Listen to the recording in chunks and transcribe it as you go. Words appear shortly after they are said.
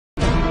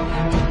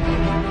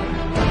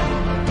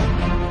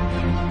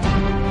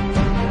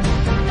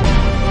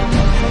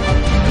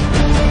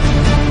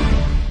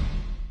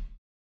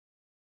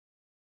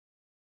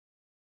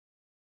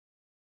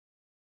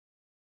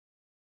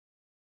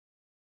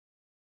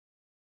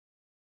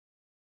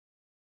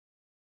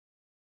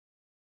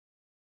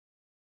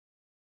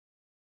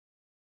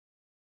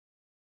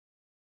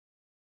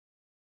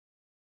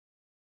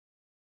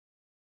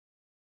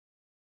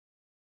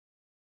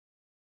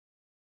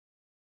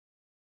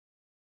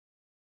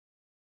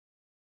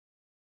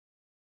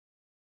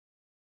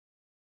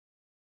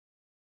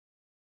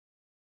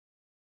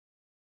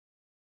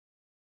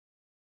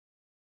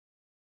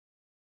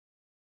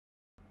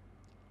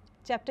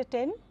Chapter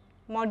 10,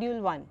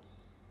 Module 1.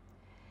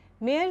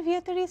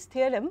 Vietoris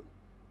theorem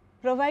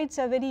provides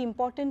a very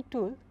important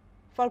tool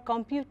for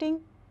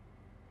computing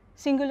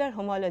singular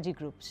homology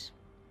groups.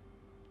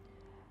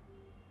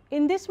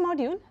 In this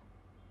module,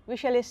 we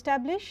shall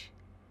establish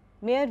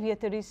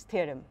Vietoris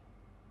theorem.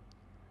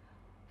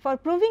 For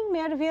proving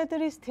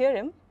Vietoris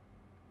theorem,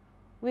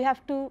 we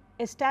have to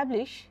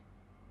establish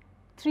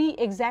 3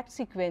 exact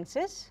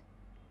sequences,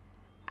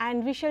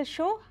 and we shall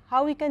show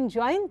how we can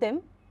join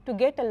them to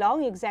get a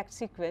long exact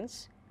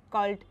sequence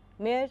called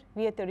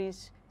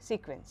Vietoris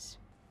sequence.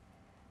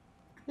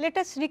 Let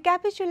us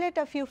recapitulate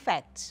a few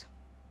facts.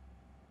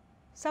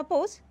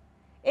 Suppose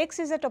X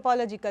is a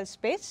topological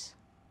space.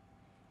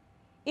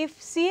 If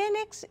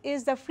Cnx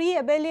is the free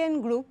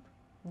abelian group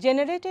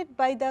generated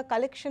by the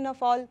collection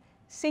of all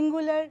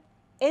singular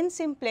n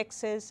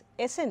simplexes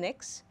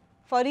Snx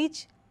for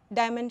each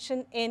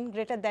dimension n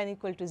greater than or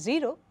equal to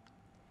 0,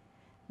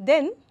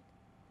 then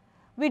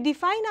we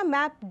define a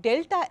map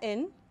delta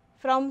n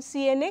from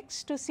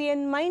Cnx to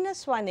Cn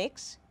minus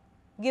 1x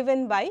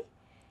given by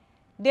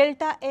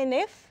delta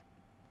nf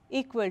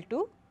equal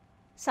to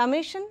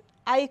summation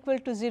I equal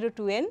to 0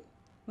 to n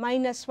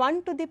minus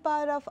 1 to the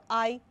power of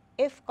I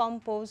f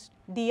composed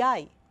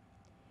di.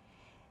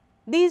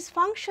 These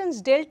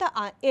functions delta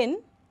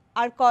n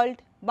are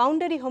called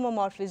boundary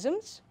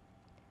homomorphisms.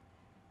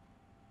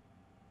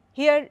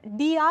 Here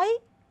di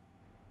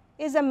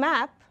is a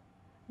map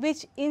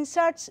which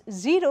inserts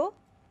 0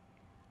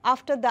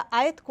 after the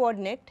ith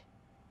coordinate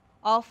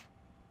of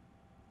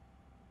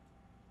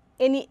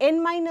any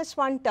n minus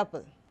 1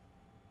 tuple.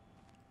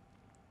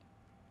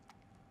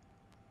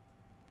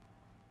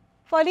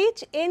 For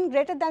each n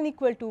greater than or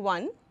equal to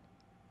 1,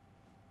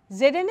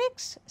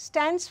 Znx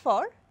stands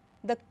for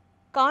the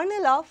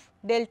kernel of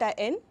delta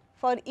n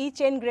for each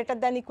n greater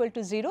than or equal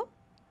to 0,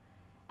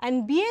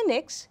 and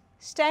Bnx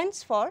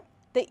stands for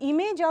the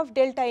image of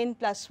delta n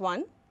plus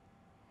 1,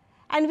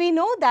 and we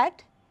know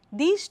that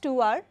these two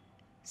are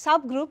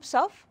subgroups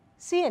of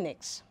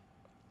Cnx.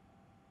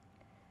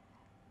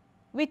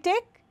 We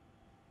take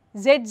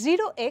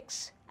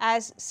Z0x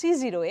as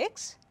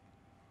C0x,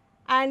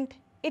 and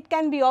it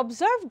can be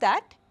observed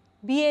that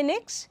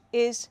Bnx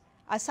is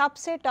a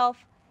subset of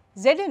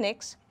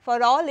Znx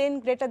for all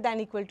n greater than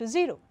or equal to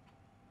 0.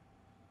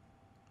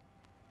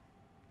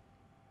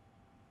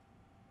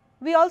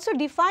 We also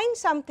define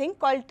something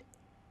called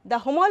the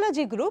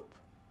homology group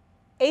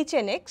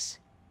Hnx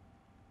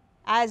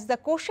as the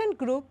quotient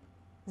group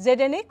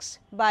Znx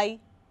by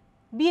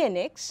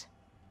Bnx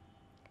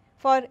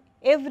for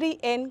every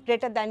n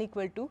greater than or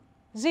equal to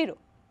 0.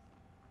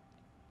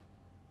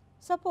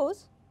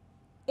 Suppose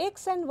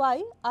x and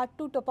y are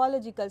 2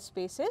 topological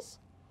spaces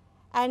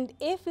and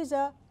f is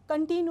a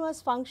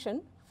continuous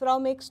function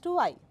from x to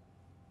y.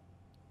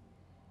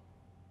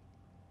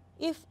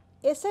 If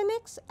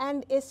Snx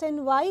and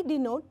Sny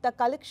denote the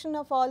collection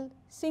of all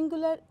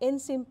singular n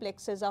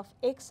simplexes of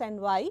x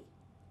and y,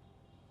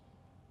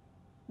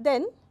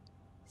 then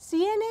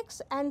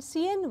Cnx and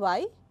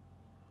Cny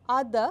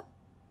are the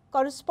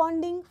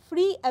corresponding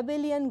free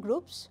abelian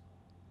groups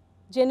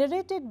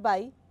generated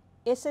by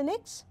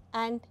Snx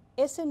and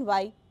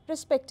Sny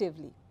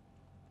respectively.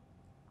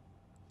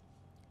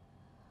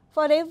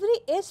 For every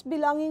S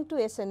belonging to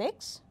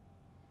Snx,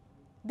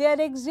 there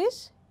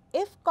exists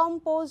F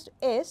composed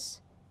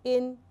S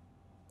in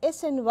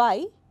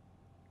Sny,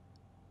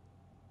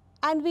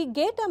 and we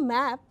get a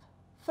map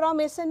from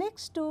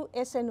Snx to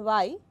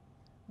Sny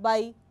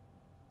by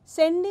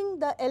sending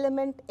the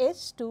element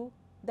S to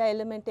the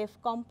element F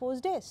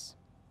composed S.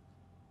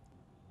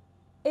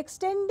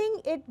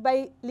 Extending it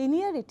by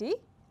linearity,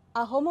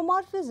 a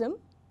homomorphism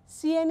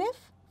Cnf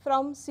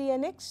from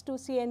Cnx to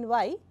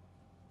Cny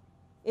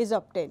is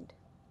obtained.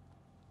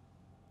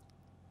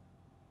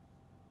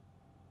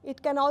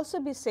 It can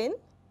also be seen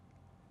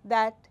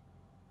that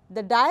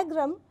the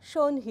diagram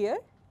shown here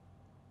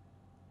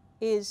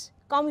is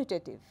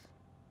commutative.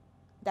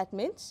 That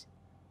means,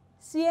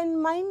 Cn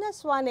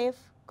minus 1f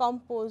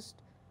composed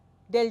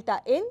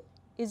delta n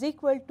is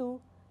equal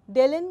to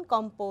del n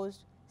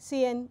composed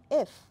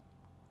Cnf.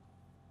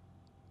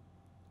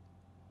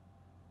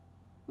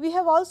 We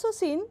have also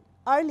seen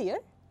earlier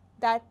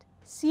that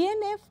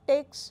Cnf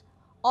takes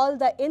all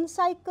the n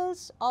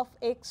cycles of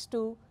x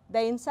to the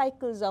n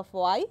cycles of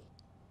y,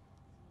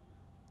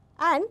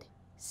 and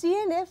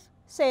Cnf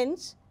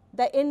sends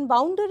the n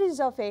boundaries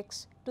of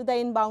x to the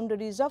n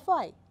boundaries of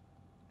y.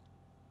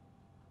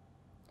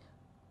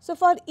 So,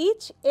 for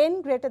each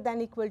n greater than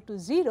or equal to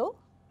 0,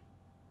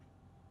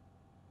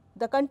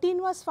 the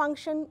continuous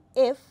function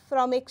f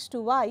from x to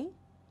y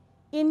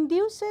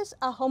induces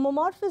a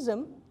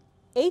homomorphism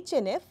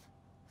Hnf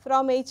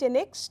from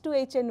Hnx to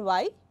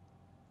Hny,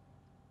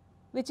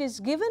 which is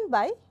given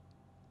by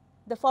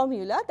the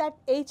formula that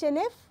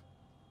Hnf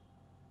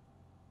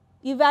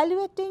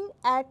evaluating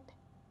at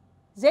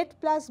z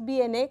plus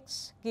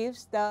Bnx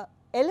gives the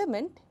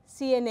element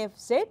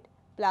Cnfz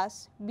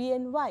plus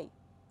Bny.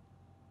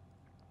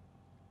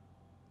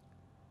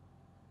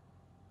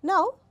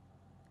 Now,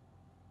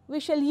 we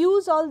shall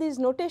use all these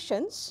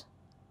notations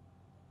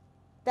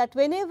that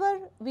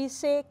whenever we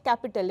say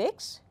capital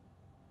X,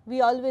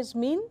 we always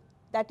mean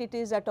that it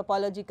is a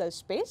topological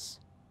space.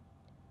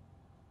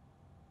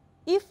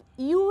 If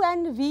U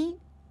and V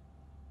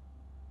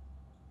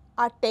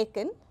are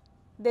taken,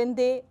 then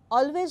they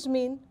always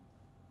mean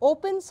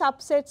open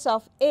subsets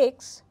of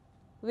X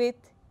with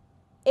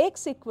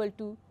X equal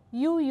to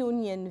U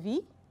union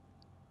V,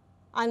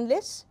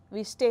 unless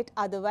we state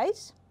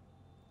otherwise.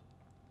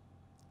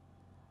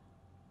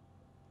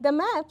 The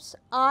maps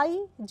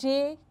I,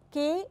 J,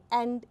 K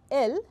and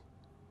L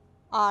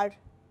are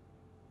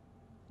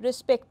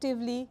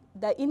respectively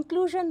the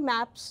inclusion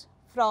maps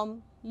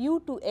from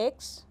U to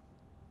X,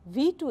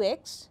 V to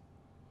X,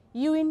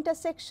 U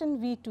intersection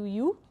V to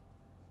U,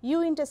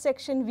 U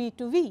intersection V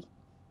to V.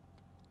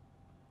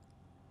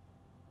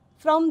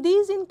 From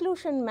these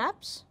inclusion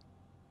maps,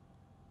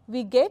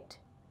 we get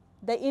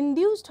the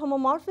induced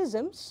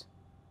homomorphisms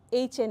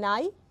H n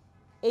I,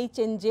 H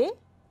n j,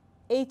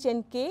 H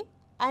n k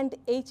and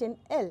H n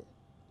l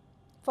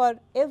for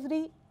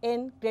every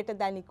n greater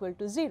than equal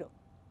to 0.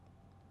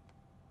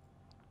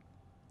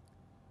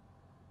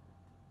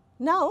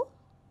 Now,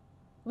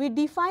 we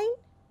define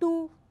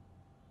two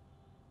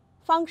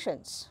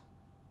functions.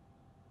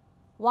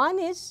 One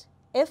is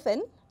f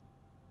n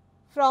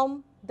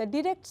from the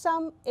direct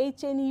sum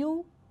H n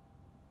u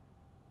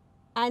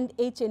and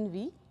H n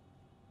v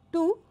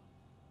to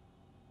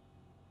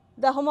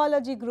the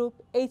homology group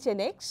H n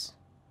x,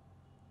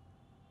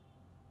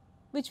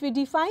 which we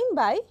define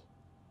by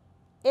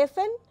f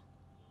n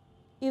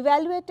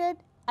evaluated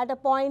at a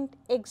point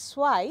x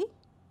y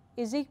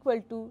is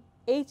equal to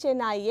H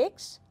n I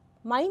x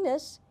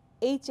minus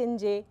H n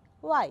j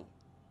y.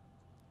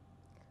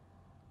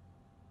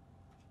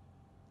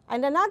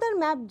 And another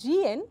map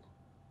G n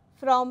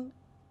from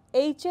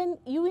H n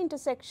u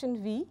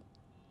intersection v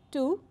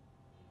to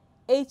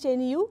H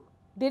n u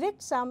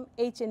direct sum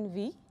H n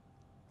v,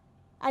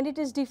 and it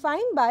is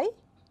defined by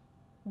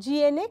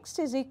G n x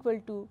is equal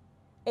to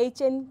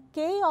H n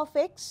k of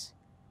x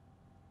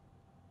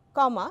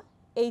comma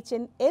H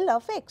n l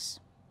of x.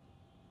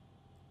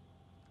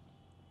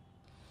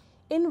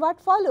 In what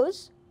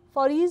follows,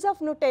 for ease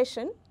of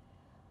notation,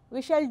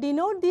 we shall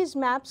denote these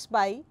maps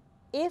by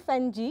f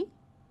and g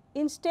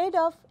instead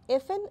of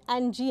f n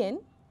and g n,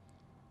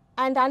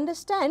 and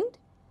understand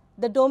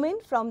the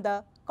domain from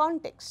the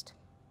context.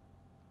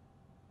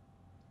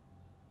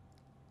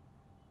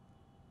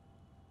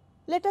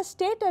 Let us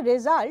state a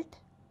result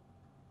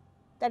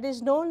that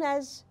is known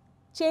as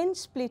chain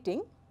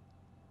splitting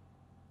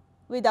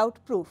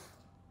without proof.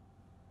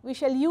 We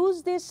shall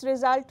use this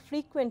result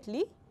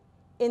frequently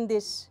in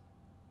this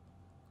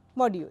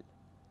module.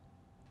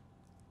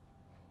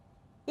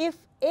 If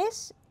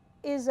S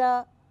is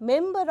a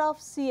member of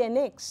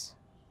Cnx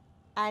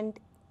and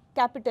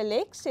capital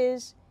X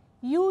is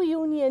U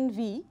union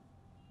V,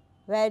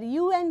 where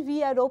U and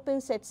V are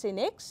open sets in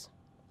X,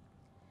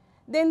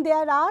 then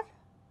there are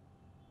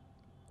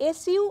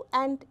Su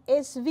and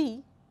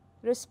Sv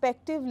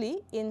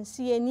respectively in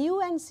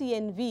Cnu and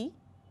Cnv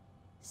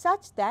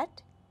such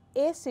that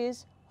S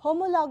is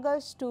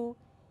homologous to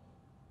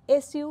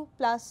Su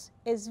plus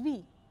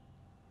Sv.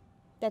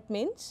 That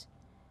means,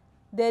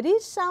 there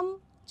is some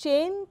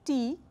chain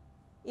T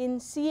in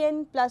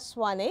Cn plus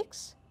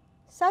 1x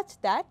such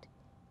that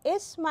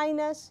S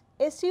minus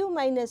Su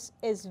minus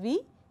Sv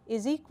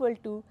is equal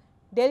to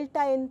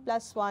delta n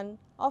plus 1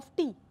 of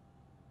T.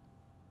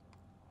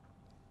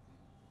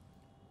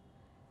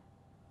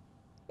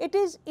 It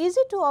is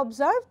easy to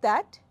observe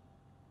that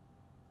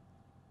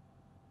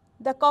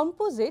the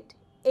composite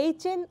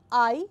H n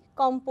I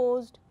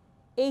composed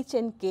H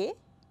n k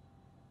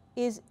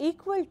is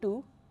equal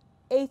to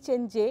H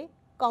n j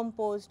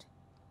composed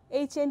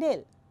H n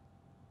l.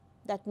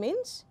 That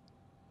means,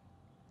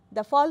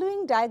 the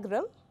following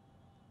diagram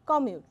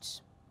commutes.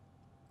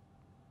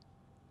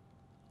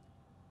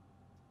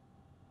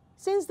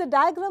 Since the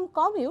diagram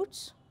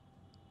commutes,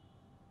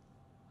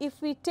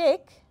 if we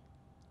take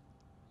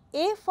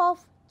f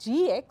of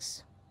g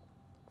x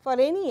for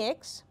any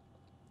x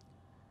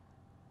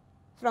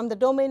from the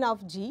domain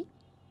of G,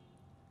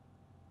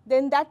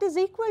 then that is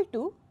equal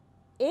to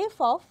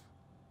f of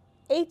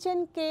H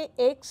n k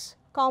x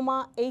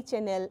comma H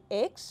n l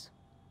x,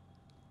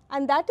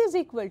 and that is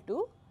equal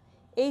to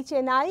H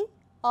n I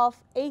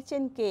of H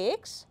n k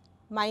x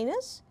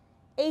minus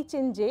H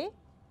n j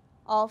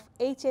of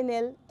H n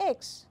l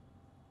x.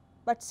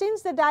 But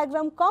since the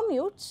diagram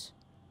commutes,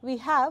 we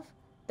have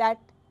that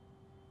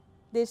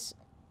this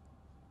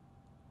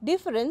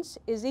difference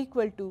is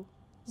equal to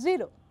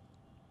 0.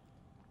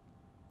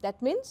 That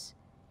means,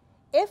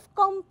 f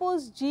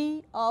compose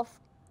G of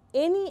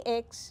any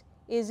x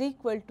is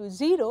equal to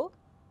 0,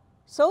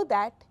 so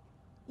that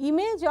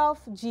image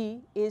of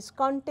G is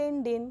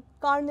contained in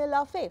kernel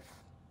of f.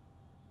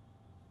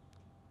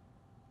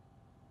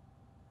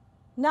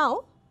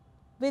 Now,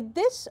 with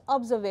this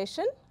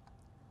observation,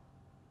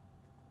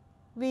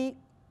 we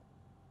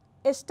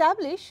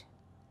establish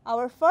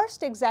our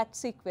first exact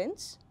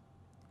sequence,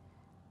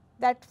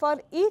 that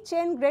for each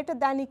n greater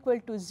than equal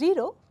to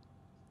 0,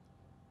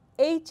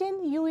 H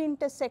n u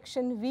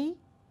intersection V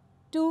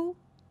to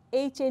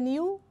h n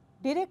u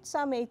direct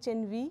sum h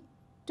n v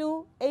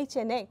to h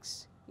n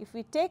x, if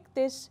we take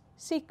this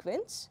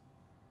sequence,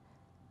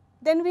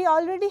 then we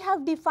already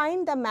have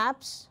defined the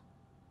maps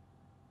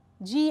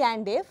G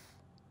and F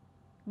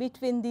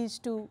between these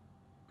two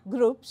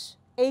groups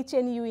h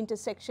n u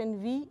intersection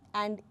v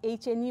and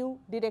h n u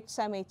direct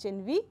sum h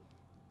n v,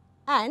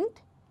 and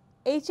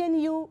h n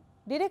u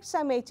direct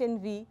sum h n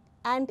v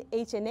and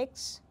h n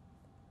x.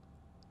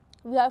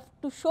 We have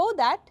to show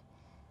that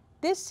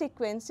this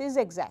sequence is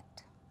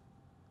exact.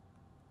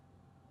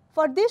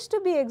 For this to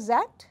be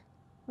exact,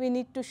 we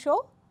need to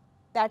show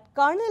that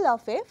kernel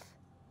of f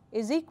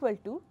is equal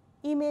to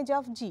image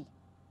of G.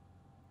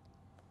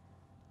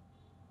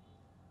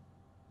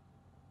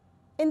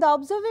 In the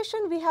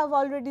observation, we have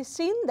already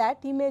seen that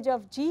image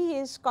of G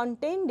is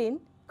contained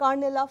in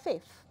kernel of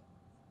f.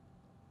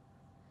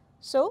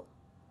 So,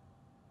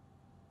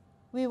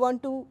 we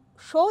want to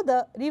show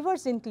the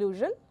reverse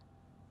inclusion.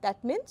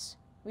 That means,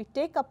 we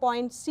take a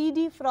point C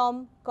D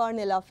from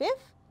kernel of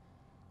f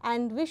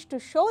and wish to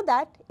show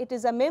that it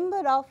is a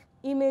member of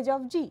image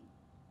of G.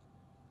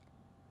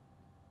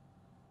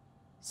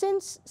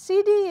 Since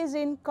C D is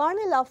in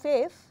kernel of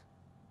f,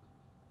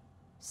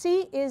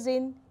 C is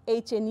in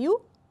h n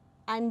u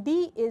and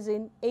D is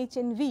in h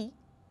n v,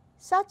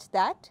 such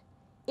that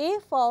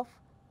f of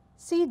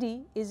C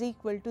D is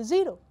equal to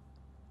 0.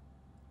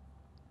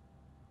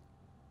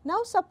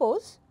 Now,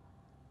 suppose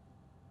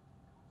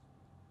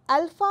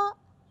alpha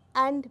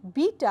and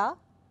beta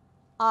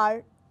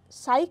are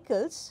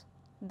cycles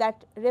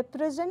that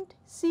represent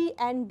C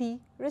and D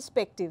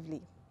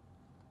respectively.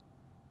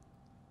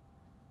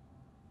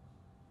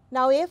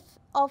 Now, f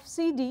of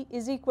C D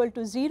is equal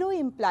to 0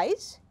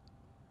 implies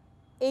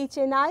h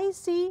n I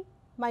C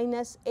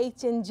minus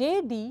h n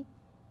j D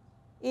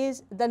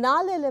is the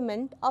null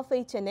element of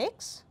h n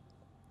x,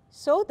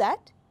 so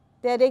that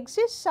there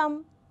exists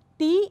some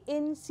t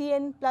in C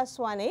n plus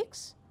 1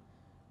 x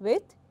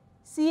with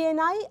C n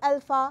I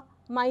alpha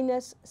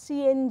minus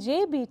C n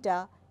j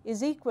beta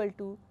is equal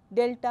to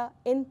delta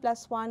n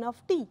plus 1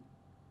 of t.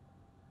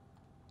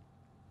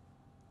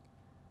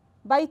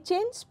 By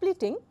chain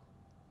splitting,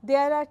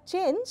 there are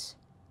chains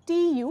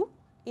T u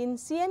in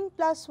C n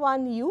plus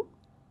 1 u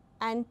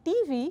and T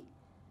v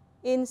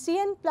in C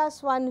n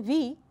plus 1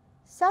 v,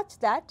 such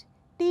that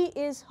T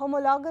is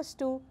homologous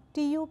to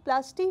T u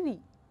plus T v.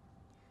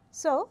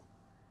 So,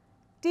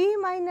 T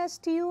minus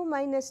T u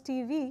minus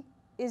T v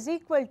is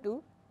equal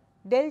to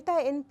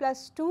delta n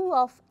plus 2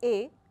 of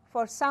A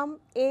for some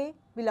A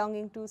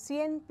belonging to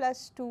C n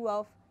plus 2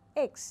 of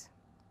x.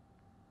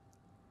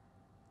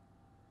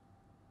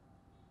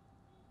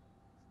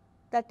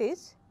 That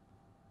is,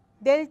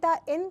 delta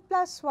n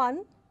plus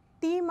 1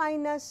 T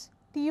minus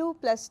T u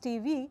plus T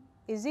v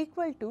is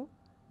equal to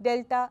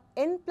delta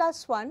n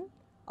plus 1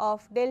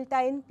 of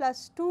delta n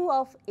plus 2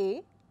 of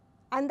A,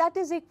 and that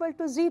is equal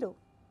to 0,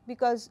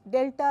 because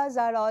deltas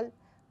are all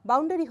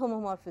boundary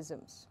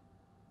homomorphisms.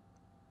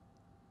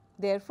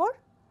 Therefore,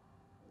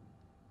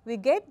 we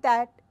get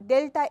that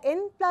delta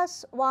n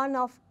plus 1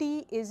 of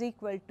t is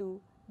equal to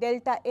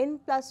delta n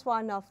plus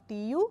 1 of T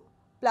u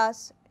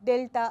plus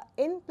delta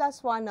n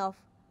plus 1 of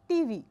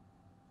T v.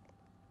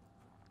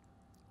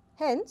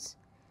 Hence,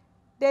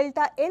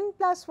 delta n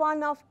plus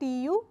 1 of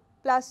T u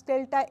plus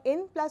delta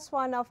n plus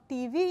 1 of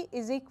T v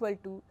is equal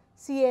to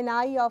C n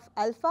I of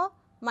alpha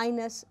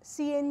minus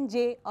C n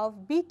j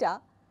of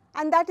beta,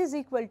 and that is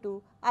equal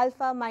to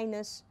alpha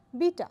minus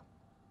beta.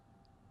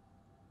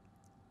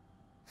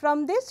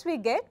 From this we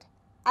get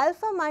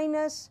alpha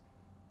minus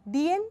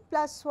d n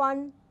plus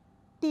 1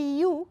 T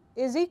u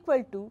is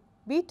equal to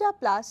beta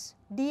plus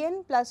d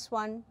n plus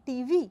 1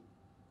 T v.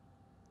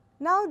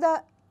 Now,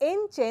 the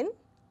n chain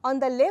on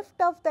the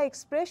left of the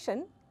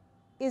expression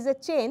is a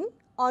chain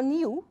on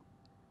u,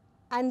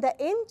 and the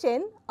n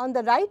chain on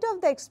the right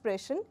of the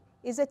expression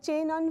is a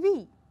chain on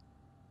v.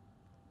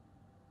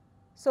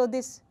 So,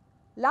 this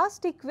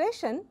last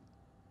equation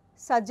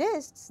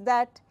suggests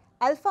that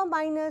alpha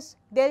minus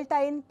delta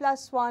n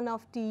plus 1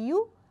 of T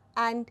u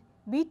and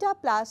beta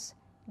plus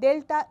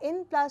delta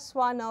n plus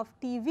 1 of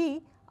T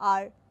v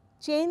are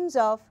chains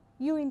of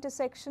u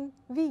intersection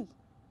v.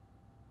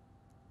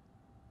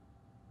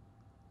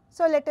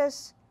 So, let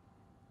us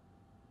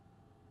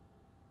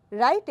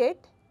write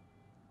it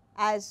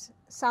as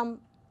some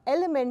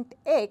element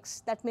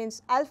x, that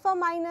means alpha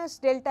minus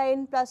delta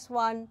n plus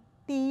 1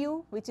 T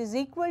u, which is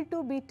equal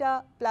to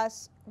beta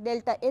plus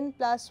delta n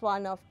plus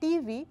 1 of T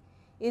v,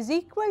 is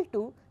equal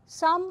to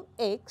some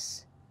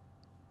x,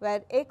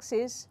 where x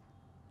is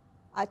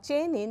a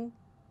chain in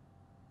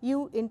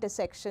u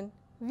intersection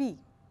v.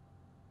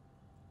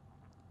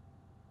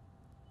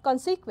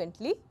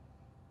 Consequently,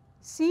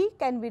 C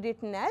can be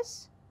written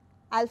as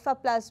alpha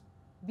plus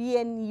b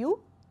n u,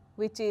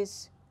 which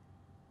is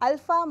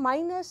alpha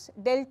minus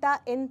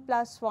delta n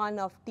plus 1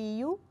 of T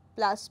u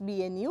plus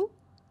b n u,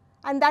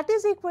 and that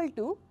is equal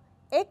to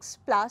x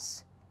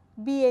plus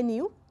b n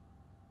u,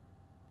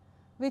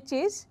 which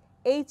is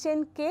h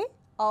n k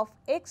of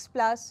x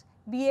plus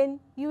b n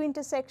u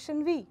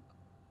intersection v.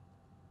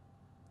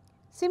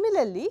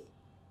 Similarly,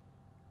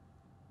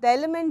 the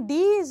element D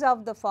is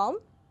of the form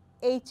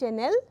H n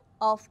L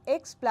of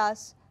x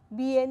plus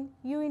B n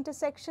u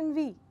intersection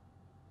V.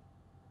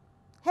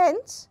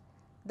 Hence,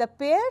 the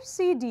pair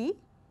C D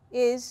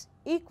is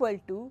equal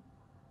to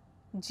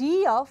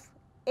G of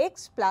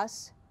x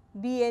plus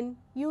B n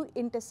u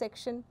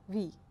intersection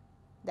V,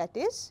 that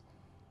is,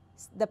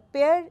 the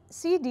pair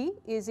C D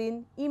is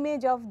in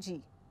image of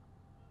G.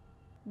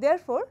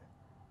 Therefore,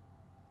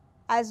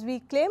 as we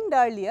claimed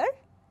earlier,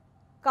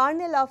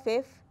 kernel of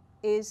F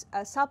is a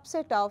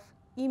subset of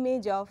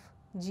image of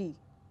G,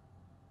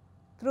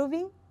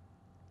 proving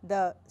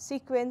the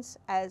sequence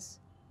as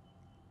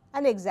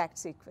an exact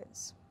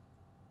sequence.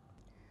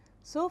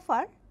 So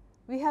far,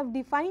 we have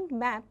defined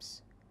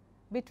maps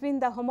between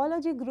the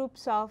homology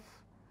groups of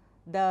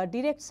the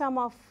direct sum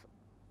of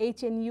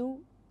H n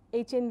u,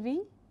 H n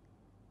v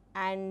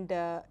and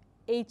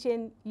H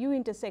n u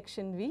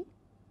intersection v,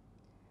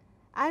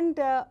 and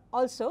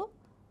also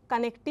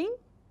connecting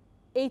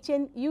H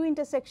n u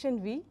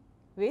intersection v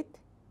with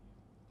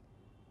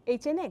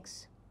H n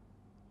x.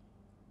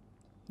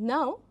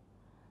 Now,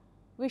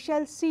 we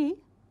shall see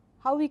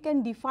how we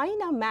can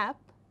define a map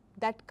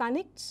that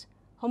connects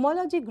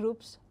homology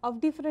groups of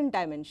different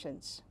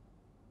dimensions.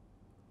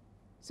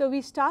 So,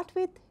 we start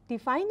with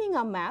defining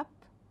a map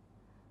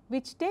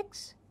which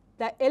takes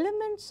the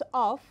elements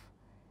of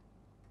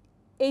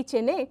H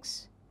n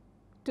x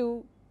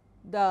to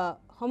the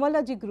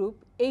homology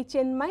group H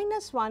n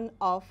minus 1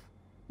 of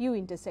u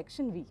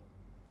intersection v.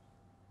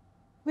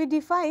 We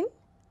define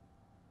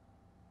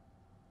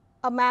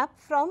a map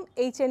from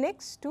H n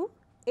x to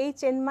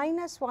H n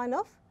minus 1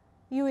 of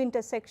u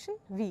intersection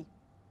v.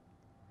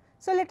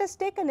 So, let us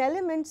take an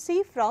element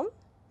C from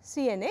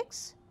C n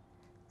x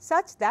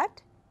such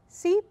that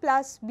C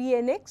plus B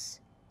n x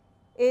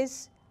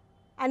is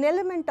an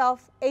element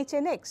of H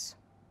n x.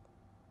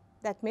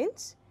 That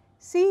means,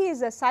 C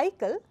is a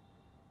cycle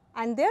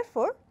and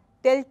therefore,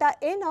 delta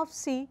n of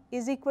C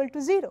is equal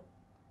to 0.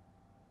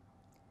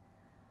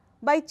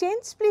 By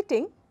chain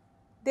splitting,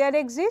 there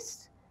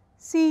exists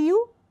C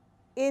u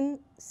in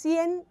C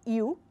n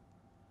u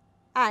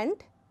and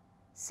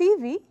C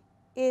v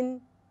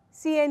in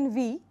C n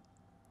v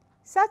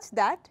such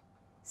that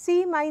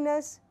C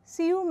minus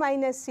C u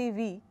minus C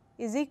v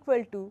is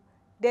equal to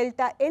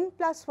delta n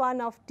plus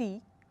 1 of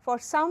t for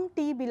some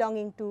t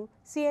belonging to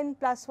C n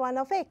plus 1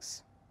 of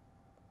x.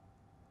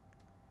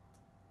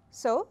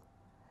 So,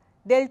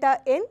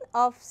 delta n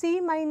of C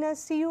minus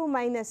C u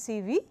minus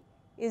C v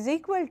is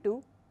equal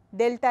to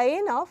delta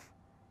n of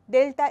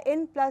delta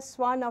n plus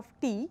 1 of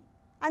t,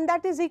 and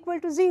that is equal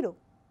to 0.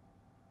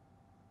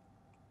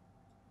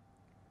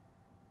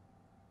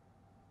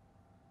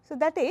 So,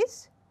 that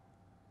is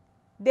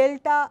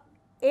delta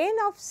n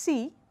of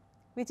C,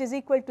 which is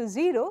equal to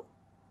 0,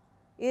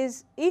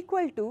 is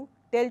equal to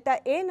delta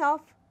n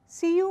of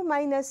C u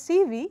minus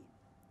C v,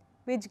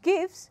 which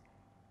gives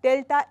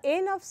delta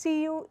n of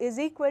C u is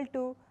equal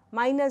to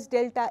minus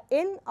delta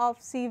n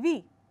of C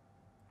v.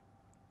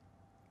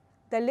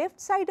 The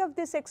left side of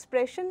this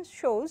expression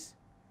shows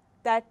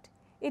that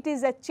it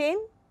is a chain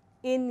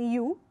in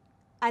U,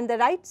 and the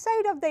right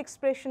side of the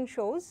expression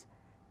shows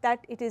that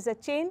it is a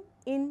chain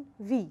in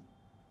V.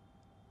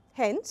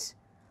 Hence,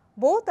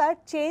 both are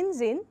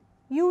chains in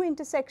U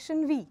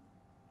intersection V.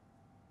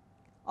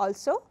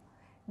 Also,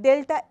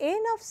 delta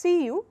n of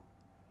C u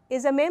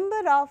is a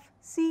member of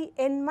C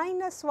n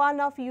minus 1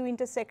 of U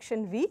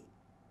intersection V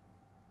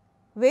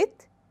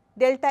with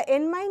delta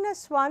n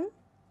minus 1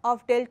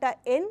 of delta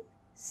n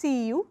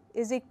C u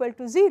is equal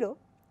to 0,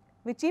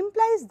 which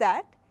implies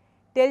that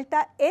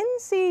delta n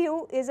C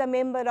u is a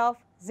member of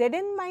Z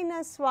n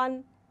minus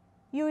 1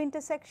 U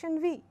intersection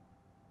V.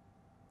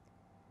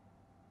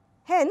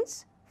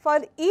 Hence, for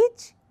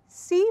each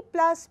C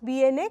plus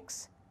B n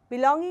x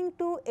belonging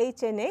to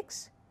H n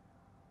x,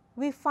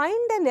 we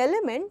find an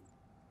element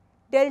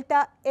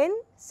delta n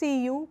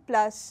C u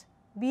plus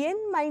B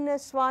n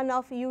minus 1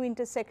 of U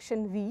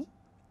intersection V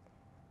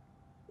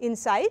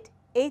inside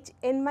H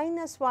n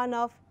minus 1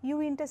 of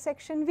U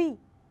intersection V.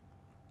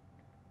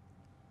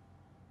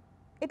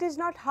 It is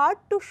not hard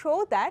to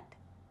show that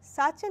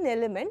such an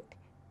element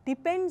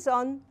depends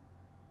on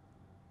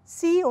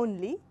C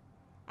only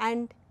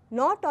and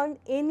not on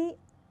any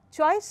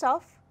choice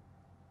of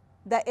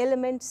the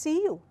element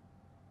C u.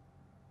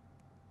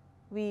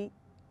 We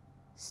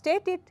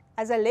state it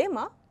as a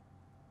lemma.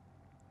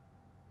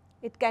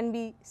 It can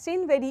be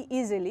seen very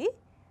easily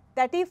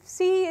that if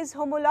C is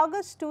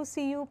homologous to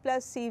C u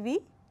plus C v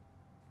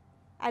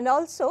and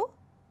also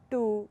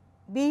to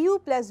B u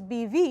plus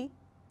B v,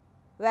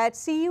 where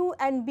C u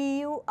and B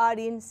u are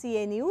in C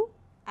n u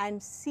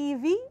and C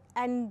v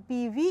and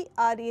B v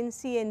are in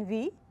C n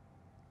v,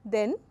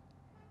 then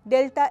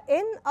delta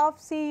n of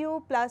C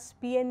u plus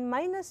B n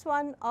minus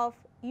 1 of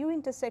U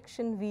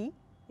intersection V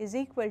is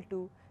equal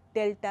to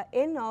delta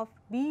n of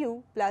B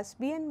u plus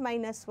B n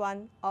minus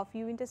 1 of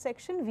U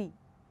intersection V.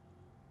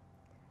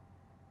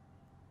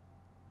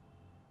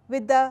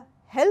 With the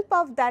help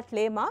of that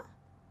lemma,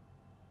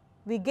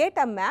 we get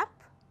a map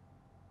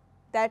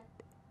that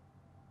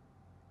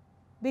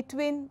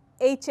between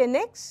H n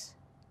x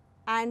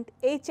and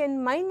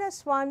Hn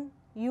minus 1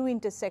 u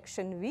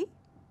intersection v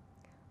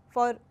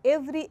for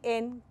every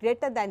n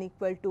greater than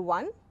equal to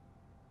 1,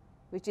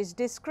 which is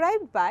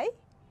described by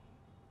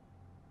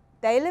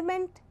the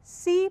element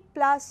C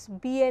plus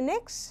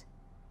Bnx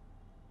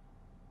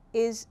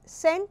is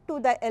sent to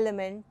the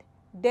element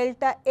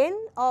delta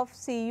n of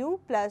Cu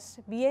plus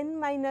Bn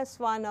minus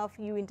 1 of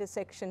u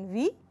intersection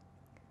v,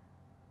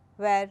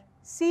 where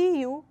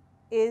Cu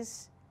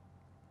is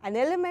an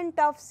element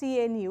of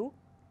Cnu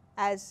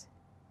as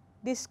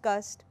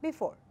discussed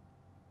before.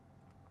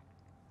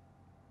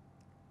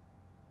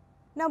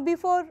 Now,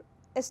 before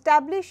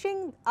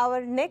establishing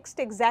our next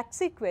exact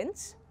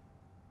sequence,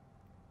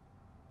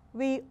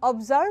 we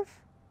observe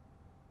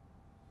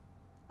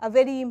a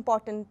very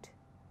important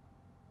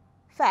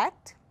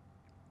fact,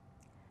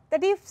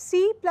 that if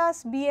C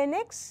plus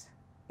Bnx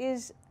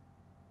is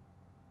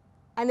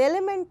an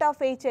element of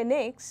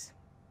Hnx,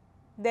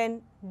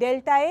 then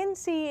delta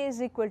Nc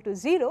is equal to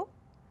 0,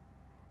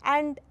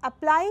 and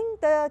applying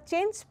the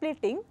chain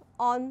splitting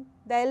on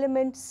the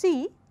element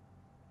C,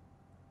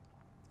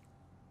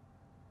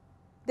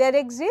 there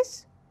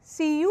exists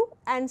Cu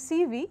and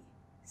Cv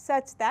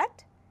such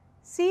that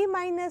C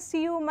minus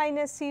Cu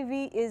minus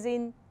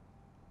Cv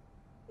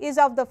is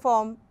of the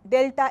form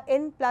delta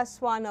n plus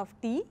 1 of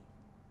t,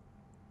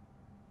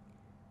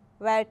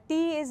 where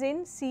t is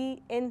in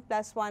C n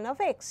plus 1 of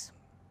x.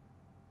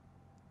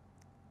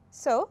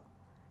 So,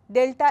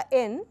 delta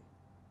n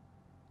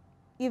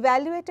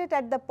evaluated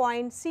at the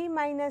point C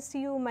minus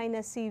Cu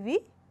minus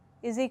Cv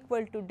is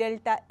equal to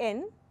delta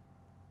n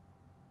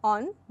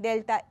on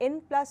delta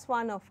n plus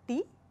 1 of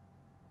t,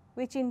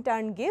 which in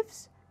turn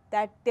gives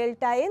that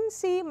delta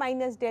Nc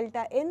minus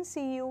delta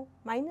Ncu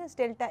minus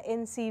delta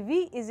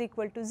Ncv is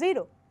equal to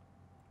 0.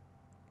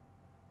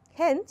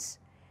 Hence,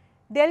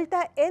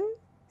 delta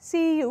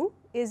Ncu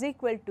is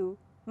equal to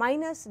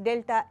minus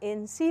delta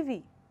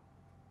Ncv.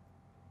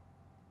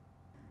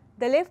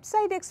 The left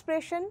side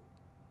expression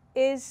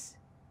is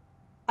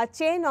a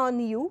chain on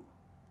u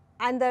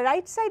and the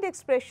right side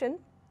expression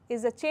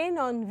is a chain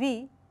on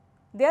v.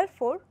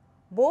 Therefore,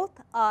 both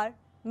are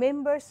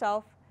members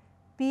of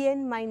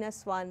Pn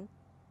minus 1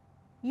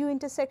 u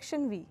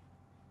intersection v.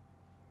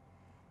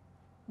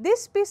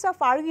 This piece of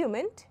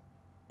argument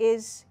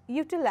is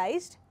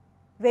utilized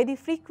very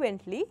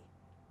frequently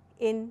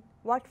in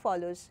what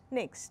follows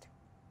next.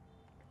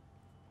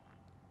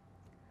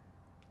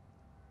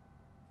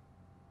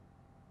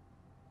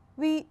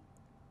 We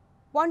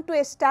want to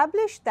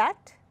establish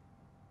that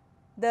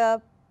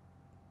the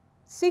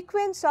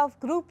sequence of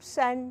groups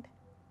and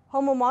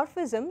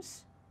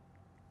homomorphisms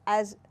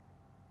as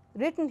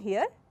written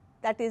here,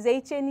 that is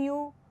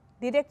Hnu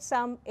direct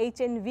sum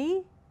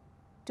Hnv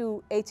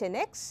to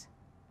Hnx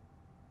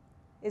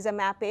is a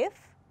map F,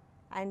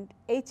 and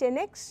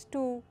Hnx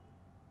to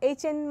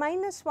Hn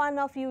minus 1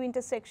 of u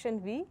intersection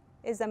v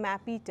is a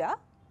map eta.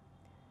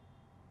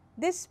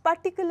 This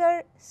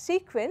particular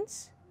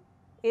sequence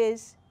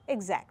is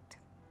exact.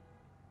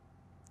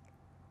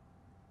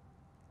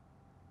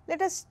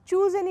 Let us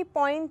choose any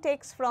point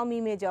x from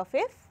image of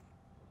F.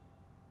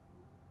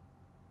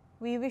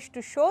 We wish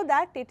to show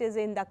that it is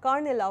in the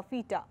kernel of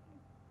eta.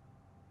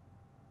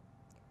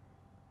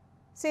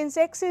 Since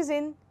x is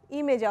in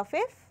image of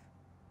F,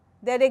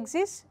 there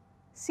exists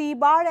C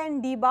bar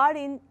and D bar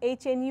in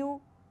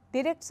Hnu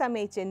direct sum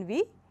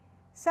Hnv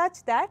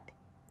such that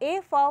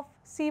f of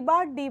C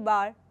bar D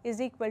bar is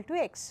equal to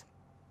x.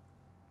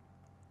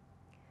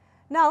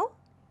 Now,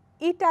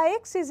 eta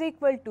x is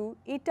equal to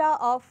eta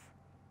of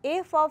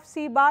f of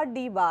C bar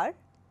D bar,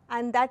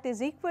 and that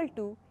is equal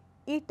to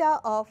eta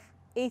of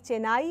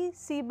Hni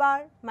C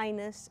bar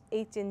minus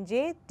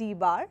Hnj D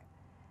bar.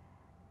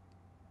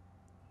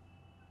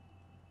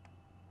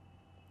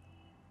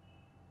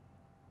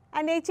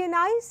 And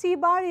Hni C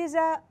bar is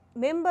a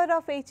member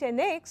of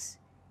Hnx,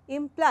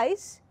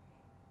 implies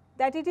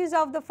that it is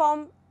of the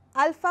form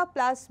alpha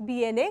plus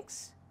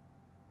Bnx,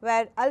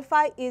 where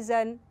alpha is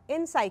an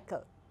n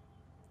cycle.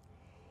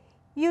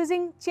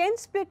 Using chain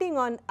splitting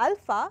on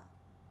alpha,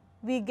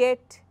 we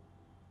get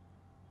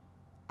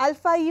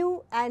alpha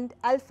u and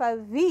alpha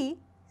v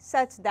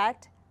such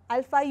that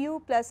alpha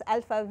u plus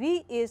alpha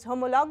v is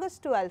homologous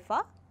to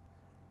alpha.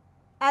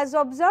 As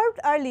observed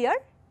earlier,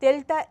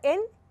 delta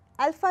n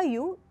alpha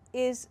u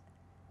is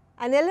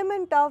an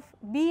element of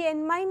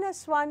Bn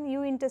minus 1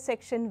 u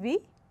intersection v.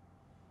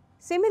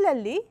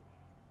 Similarly,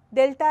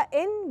 delta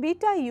n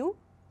beta u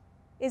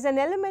is an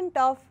element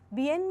of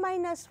Bn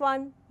minus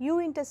 1 u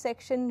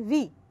intersection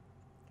v,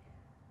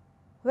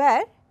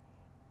 where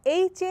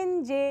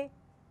Hnj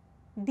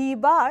d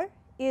bar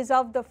is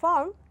of the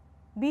form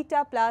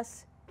beta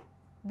plus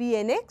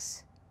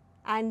Bnx,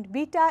 and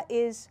beta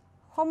is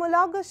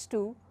homologous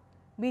to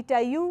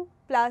beta u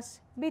plus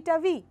beta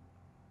v.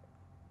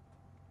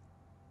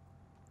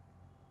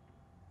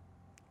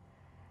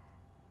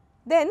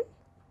 Then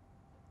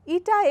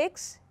eta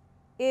x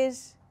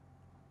is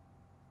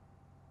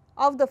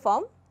of the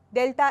form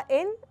delta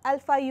n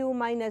alpha u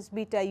minus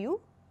beta u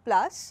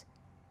plus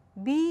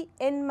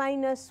Bn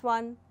minus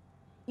 1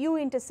 u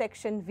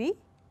intersection v,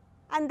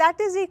 and that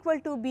is equal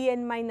to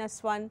Bn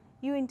minus 1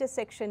 u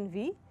intersection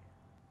v,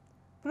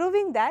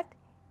 proving that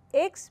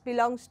x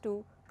belongs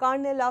to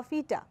kernel of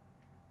eta,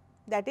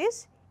 that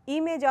is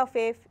image of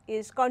f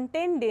is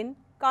contained in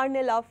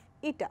kernel of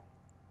eta.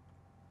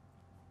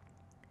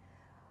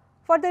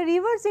 For the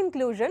reverse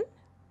inclusion,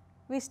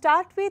 we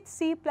start with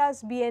C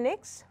plus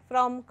Bnx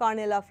from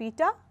kernel of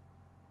eta.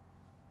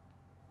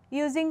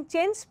 Using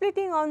chain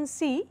splitting on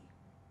C,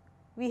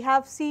 we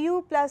have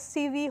Cu plus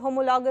Cv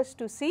homologous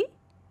to C,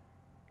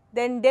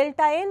 then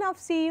delta n of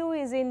Cu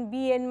is in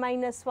Bn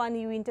minus 1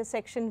 u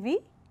intersection v,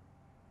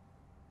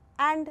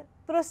 and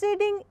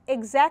proceeding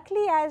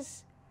exactly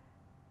as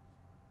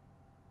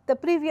the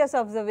previous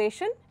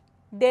observation,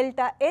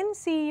 delta n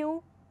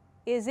Cu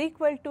is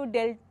equal to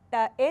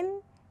delta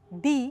n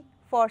d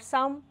for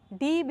some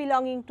d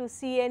belonging to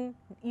Cn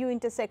u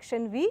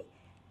intersection v,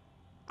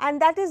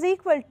 and that is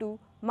equal to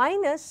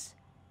minus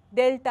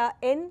delta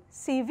n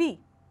Cv,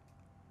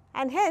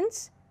 and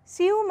hence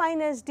Cu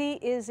minus d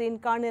is in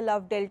kernel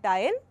of delta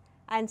n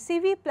and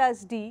Cv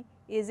plus d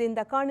is in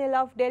the kernel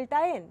of delta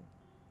n.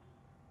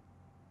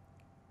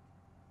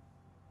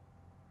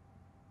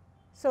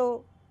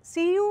 So,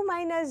 Cu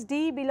minus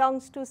d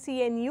belongs to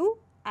Cnu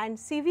and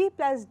Cv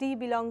plus d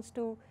belongs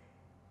to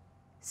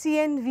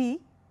Cnv,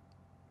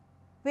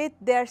 with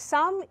their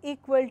sum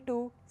equal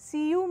to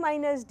Cu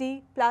minus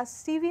d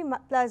plus Cv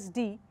plus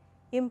d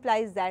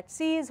implies that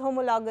C is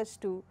homologous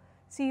to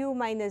Cu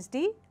minus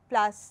d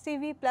plus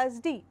Cv plus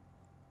d.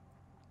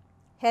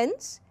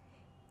 Hence,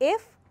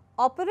 if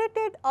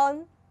operated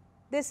on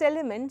this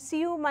element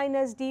Cu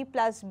minus d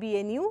plus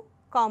Bnu,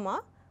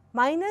 comma,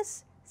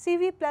 minus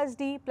Cv plus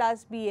d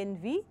plus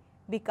Bnv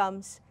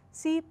becomes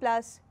C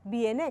plus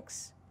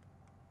Bnx,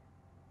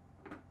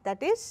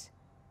 that is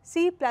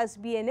C plus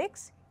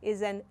Bnx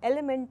is an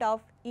element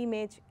of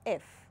image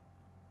F.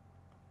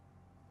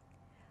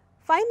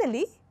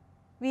 Finally,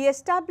 we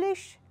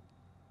establish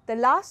the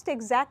last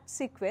exact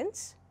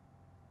sequence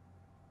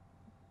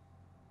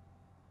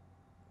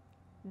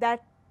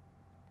that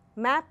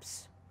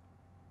maps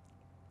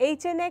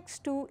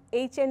Hnx to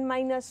Hn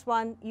minus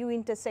 1 u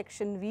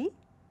intersection v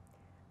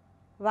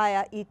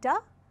via eta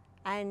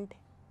and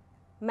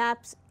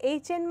maps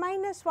Hn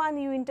minus 1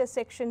 u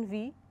intersection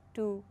v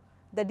to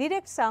the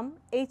direct sum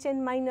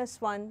Hn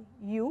minus 1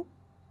 u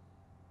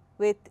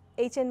with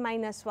Hn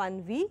minus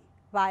 1 v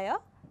via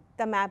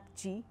the map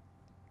G,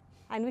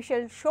 and we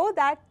shall show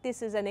that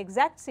this is an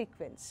exact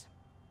sequence.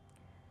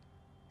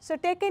 So,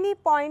 take any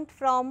point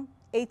from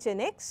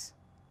Hnx,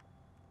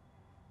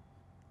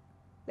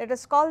 let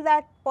us call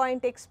that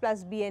point x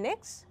plus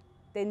Bnx,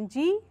 then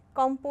G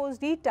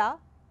composed eta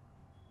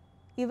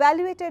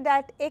evaluated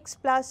at x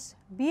plus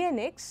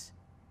Bnx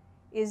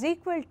is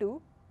equal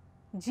to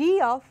G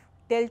of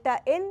delta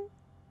n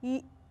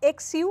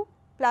xu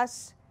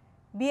plus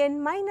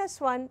Bn minus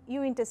 1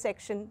 u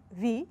intersection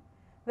v,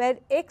 where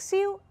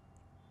xu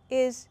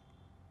is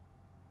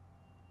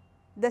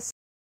the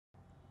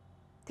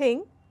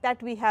thing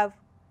that we have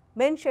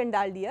mentioned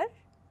earlier,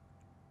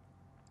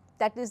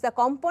 that is the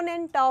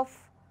component of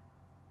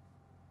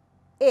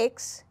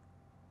x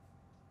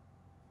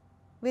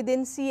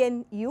within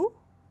Cnu,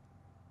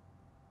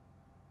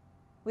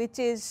 which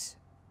is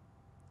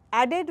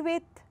added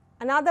with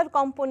another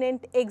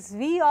component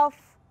xv of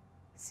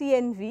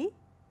Cnv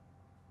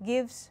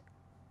gives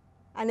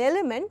an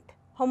element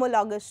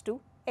homologous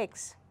to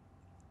x.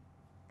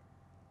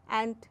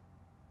 And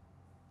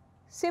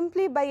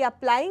simply by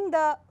applying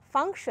the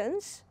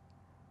functions,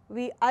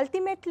 we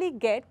ultimately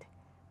get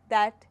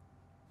that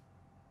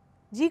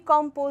G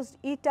composed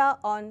eta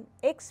on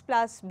x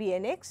plus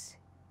Bnx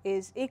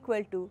is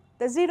equal to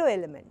the 0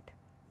 element,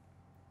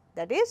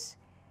 that is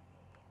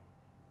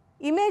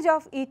image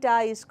of eta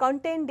is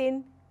contained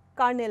in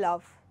kernel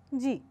of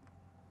G.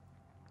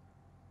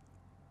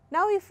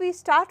 Now, if we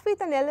start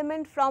with an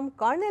element from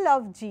kernel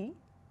of G,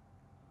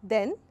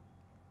 then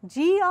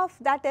G of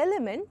that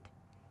element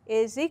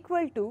is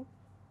equal to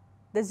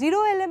the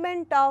 0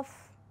 element of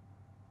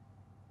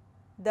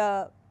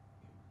the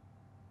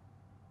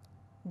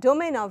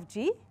domain of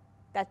G,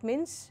 that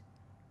means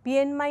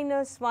Bn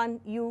minus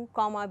 1 u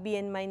comma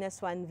Bn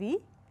minus 1 v,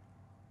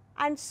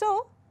 and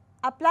so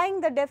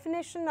applying the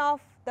definition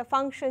of the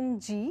function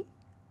G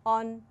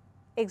on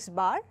x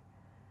bar,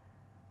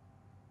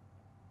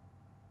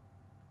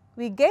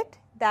 we get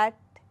that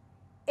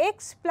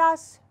x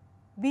plus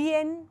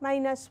Bn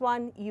minus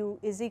 1 u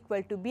is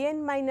equal to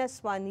Bn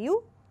minus 1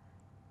 u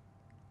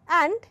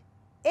and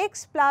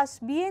x plus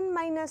Bn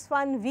minus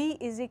 1 v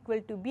is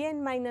equal to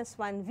Bn minus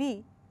 1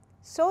 v,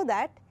 so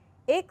that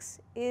x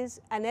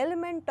is an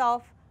element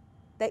of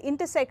the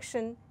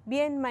intersection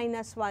Bn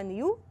minus 1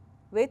 u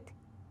with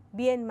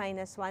Bn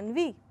minus 1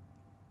 v.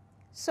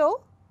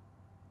 So,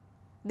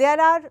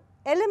 there are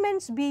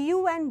elements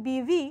Bu and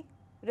Bv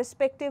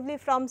respectively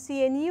from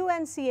Cnu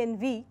and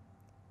Cnv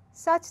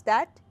such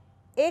that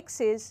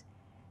x is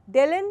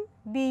del n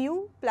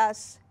Bu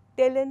plus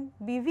del n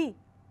Bv.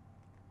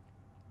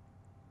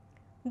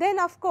 Then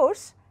of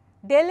course,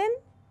 del n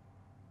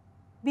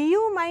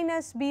Bu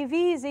minus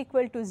Bv is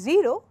equal to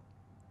 0,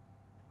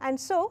 and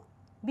so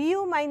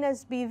Bu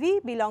minus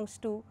Bv belongs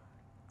to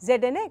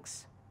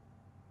Znx.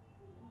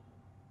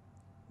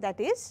 That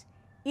is,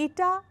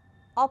 eta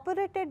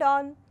operated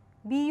on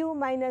Bu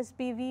minus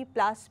Bv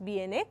plus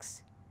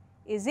Bnx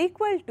is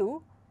equal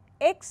to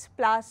x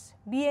plus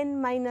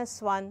Bn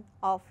minus 1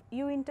 of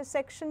U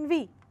intersection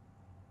V.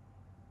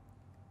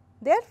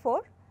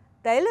 Therefore,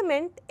 the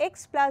element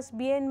x plus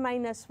Bn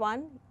minus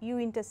 1 U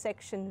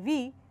intersection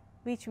V,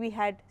 which we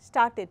had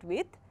started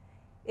with,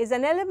 is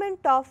an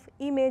element of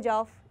image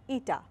of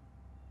eta,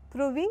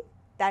 proving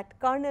that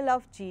kernel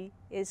of G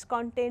is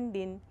contained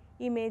in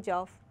image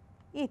of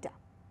eta.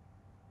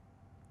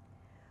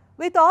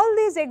 With all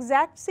these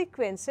exact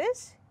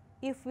sequences,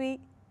 if we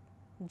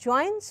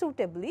join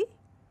suitably,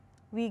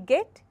 we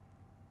get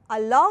a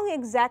long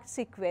exact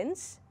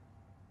sequence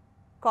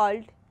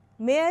called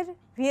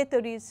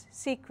Mayer-Vietoris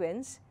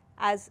sequence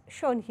as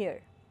shown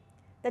here.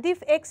 That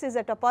if X is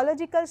a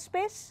topological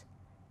space,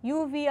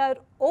 U V are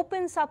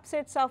open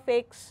subsets of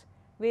X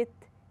with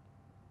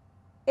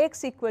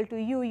X equal to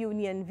U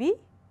union V,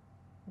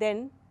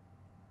 then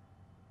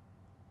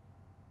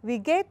we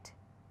get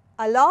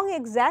a long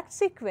exact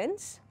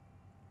sequence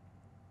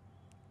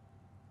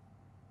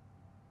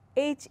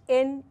H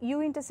n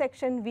U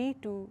intersection V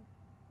to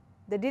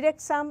the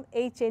direct sum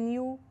H n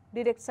U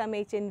direct sum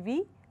H n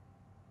V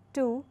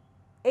to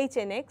H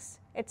n x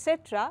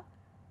etc.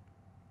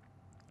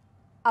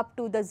 up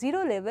to the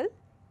 0 level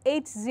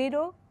H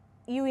 0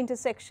 U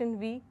intersection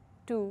V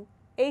to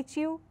H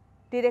U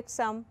direct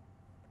sum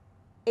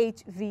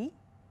H V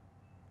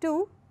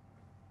to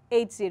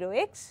H 0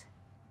 x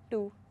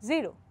to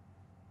 0.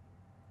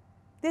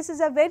 This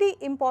is a very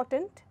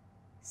important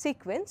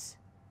sequence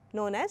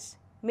known as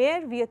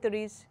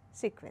Mayer-Vietoris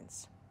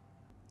sequence.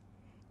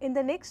 In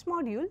the next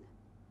module,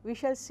 we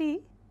shall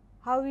see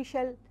how we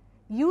shall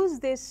use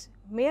this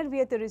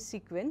Mayer-Vietoris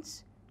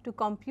sequence to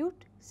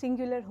compute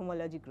singular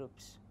homology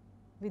groups.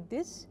 With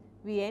this,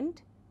 we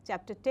end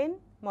chapter 10,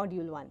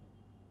 module 1.